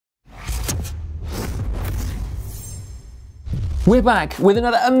We're back with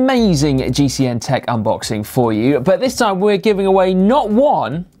another amazing GCN Tech unboxing for you, but this time we're giving away not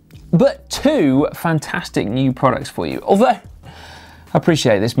one, but two fantastic new products for you. Although, I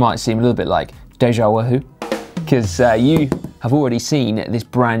appreciate this might seem a little bit like deja vu, because you have already seen this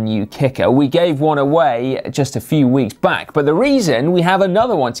brand new KICKR. We gave one away just a few weeks back, but the reason we have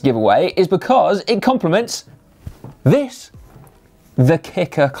another one to give away is because it complements this, the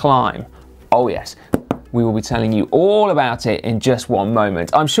KICKR CLIMB. Oh yes. We will be telling you all about it in just one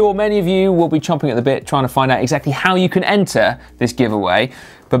moment. I'm sure many of you will be chomping at the bit trying to find out exactly how you can enter this giveaway,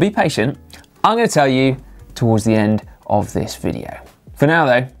 but be patient. I'm going to tell you towards the end of this video. For now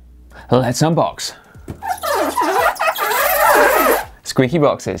though, let's unbox. Squeaky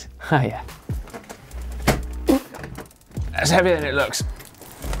boxes. Oh yeah. That's heavier than it looks.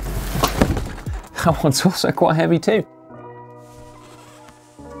 That one's also quite heavy too.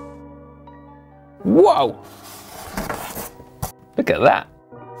 Whoa! Look at that.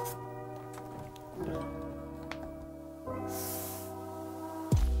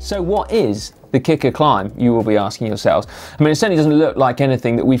 So what is the KICKR CLIMB, you will be asking yourselves? I mean, it certainly doesn't look like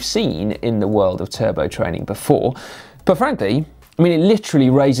anything that we've seen in the world of turbo training before, but frankly, I mean, it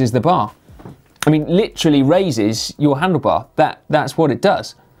literally raises the bar. I mean, literally raises your handlebar. That's what it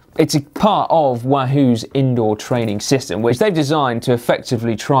does. It's a part of Wahoo's indoor training system, which they've designed to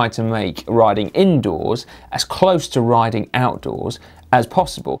effectively try to make riding indoors as close to riding outdoors as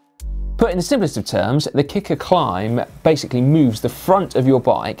possible. Put in the simplest of terms, the KICKR CLIMB basically moves the front of your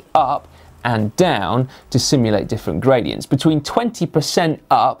bike up and down to simulate different gradients, between 20%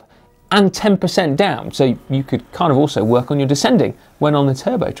 up and 10% down. So you could kind of also work on your descending when on the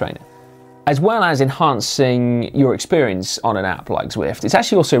turbo trainer. As well as enhancing your experience on an app like Zwift, it's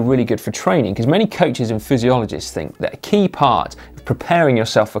actually also really good for training, because many coaches and physiologists think that a key part of preparing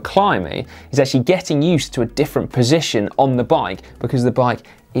yourself for climbing is actually getting used to a different position on the bike, because the bike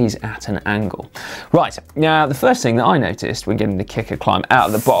is at an angle. Right, now the first thing that I noticed when getting the KICKR CLIMB out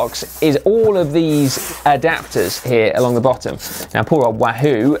of the box is all of these adapters here along the bottom. Now poor old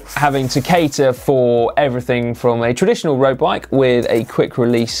Wahoo having to cater for everything from a traditional road bike with a quick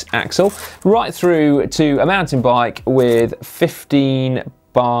release axle right through to a mountain bike with 15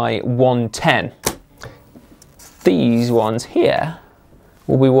 by 110. These ones here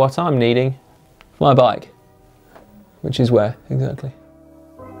will be what I'm needing for my bike, which is where exactly?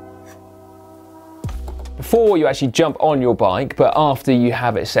 Before you actually jump on your bike, but after you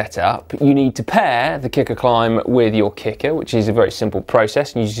have it set up, you need to pair the KICKR CLIMB with your KICKR, which is a very simple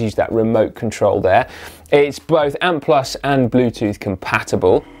process, and you just use that remote control there. It's both ANT+ and Bluetooth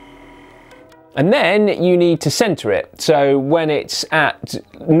compatible. And then you need to center it. So when it's at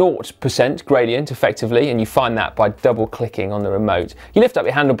 0% gradient effectively, and you find that by double clicking on the remote, you lift up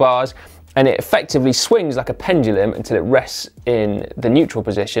your handlebars and it effectively swings like a pendulum until it rests in the neutral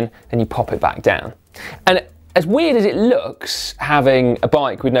position, and you pop it back down. And as weird as it looks, having a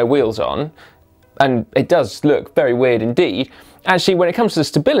bike with no wheels on, and it does look very weird indeed, actually when it comes to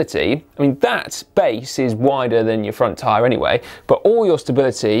stability, I mean that base is wider than your front tyre anyway, but all your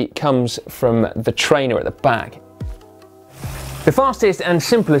stability comes from the trainer at the back. The fastest and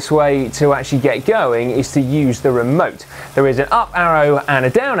simplest way to actually get going is to use the remote. There is an up arrow and a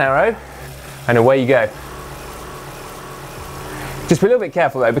down arrow, and away you go. Just be a little bit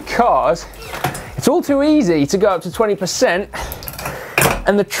careful though, because it's all too easy to go up to 20%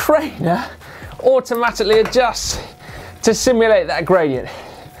 and the trainer automatically adjusts to simulate that gradient.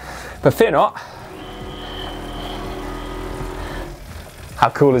 But fear not.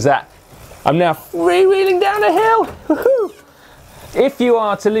 How cool is that? I'm now freewheeling down a hill. Woohoo! If you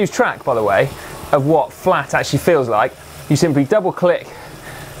are to lose track, by the way, of what flat actually feels like, you simply double click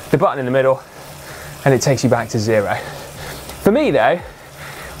the button in the middle and it takes you back to zero. For me though,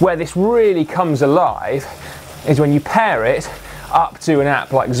 where this really comes alive is when you pair it up to an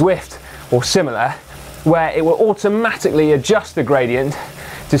app like Zwift or similar, where it will automatically adjust the gradient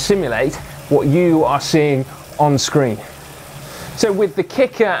to simulate what you are seeing on screen. So with the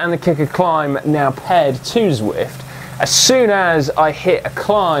KICKR and the KICKR CLIMB now paired to Zwift, as soon as I hit a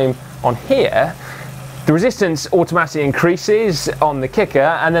climb on here, the resistance automatically increases on the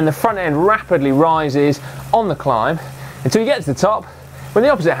KICKR, and then the front end rapidly rises on the climb until you get to the top, when the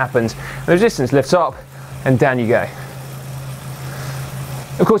opposite happens, the resistance lifts up and down you go.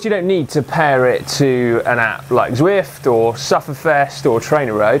 Of course, you don't need to pair it to an app like Zwift or Sufferfest or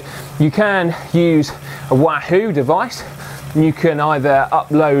Trainer Road. You can use a Wahoo device. You can either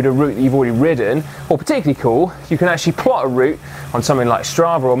upload a route that you've already ridden, or particularly cool, you can actually plot a route on something like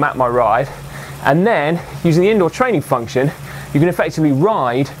Strava or Map My Ride, and then using the indoor training function, you can effectively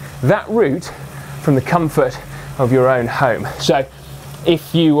ride that route from the comfort of your own home. So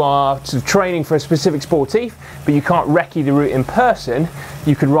if you are sort of training for a specific sportif, but you can't recce the route in person,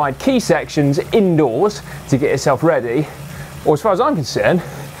 you could ride key sections indoors to get yourself ready. Or as far as I'm concerned,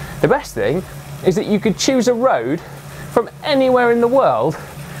 the best thing is that you could choose a road from anywhere in the world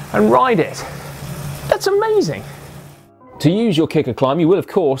and ride it. That's amazing. To use your KICKR Climb, you will of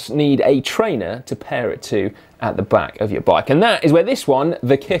course need a trainer to pair it to at the back of your bike, and that is where this one,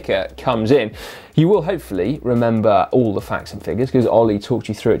 the KICKR, comes in. You will hopefully remember all the facts and figures because Ollie talked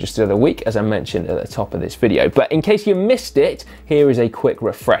you through it just the other week, as I mentioned at the top of this video. But in case you missed it, here is a quick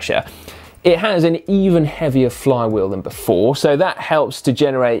refresher. It has an even heavier flywheel than before, so that helps to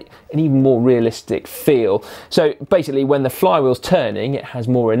generate an even more realistic feel. So basically, when the flywheel's turning, it has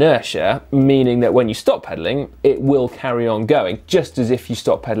more inertia, meaning that when you stop pedaling, it will carry on going, just as if you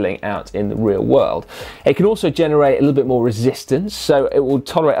stop pedaling out in the real world. It can also generate a little bit more resistance, so it will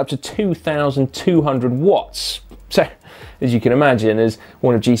tolerate up to 2,200 watts. So, as you can imagine, as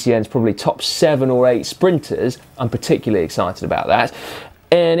one of GCN's probably top 7 or 8 sprinters, I'm particularly excited about that.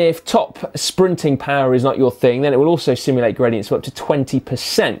 And if top sprinting power is not your thing, then it will also simulate gradients of up to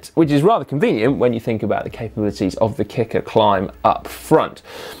 20%, which is rather convenient when you think about the capabilities of the KICKR Climb up front.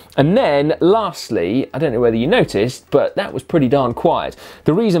 And then lastly, I don't know whether you noticed, but that was pretty darn quiet.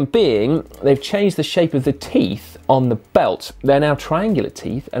 The reason being, they've changed the shape of the teeth on the belt. They're now triangular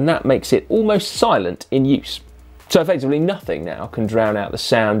teeth, and that makes it almost silent in use. So effectively nothing now can drown out the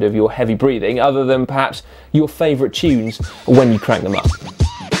sound of your heavy breathing, other than perhaps your favourite tunes when you crank them up.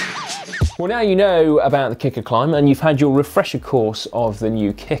 Well, now you know about the KICKR Climb and you've had your refresher course of the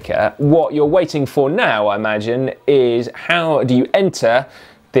new KICKR. What you're waiting for now, I imagine, is how do you enter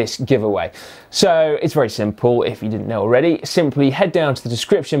this giveaway? So it's very simple. If you didn't know already, simply head down to the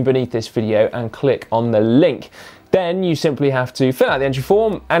description beneath this video and click on the link. Then you simply have to fill out the entry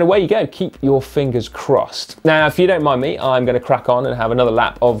form and away you go. Keep your fingers crossed. Now, if you don't mind me, I'm going to crack on and have another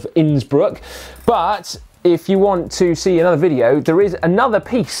lap of Innsbruck. But if you want to see another video, there is another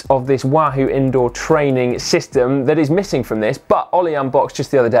piece of this Wahoo indoor training system that is missing from this, but Ollie unboxed just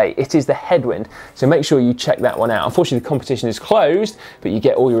the other day. It is the headwind, so make sure you check that one out. Unfortunately, the competition is closed, but you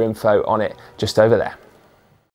get all your info on it just over there.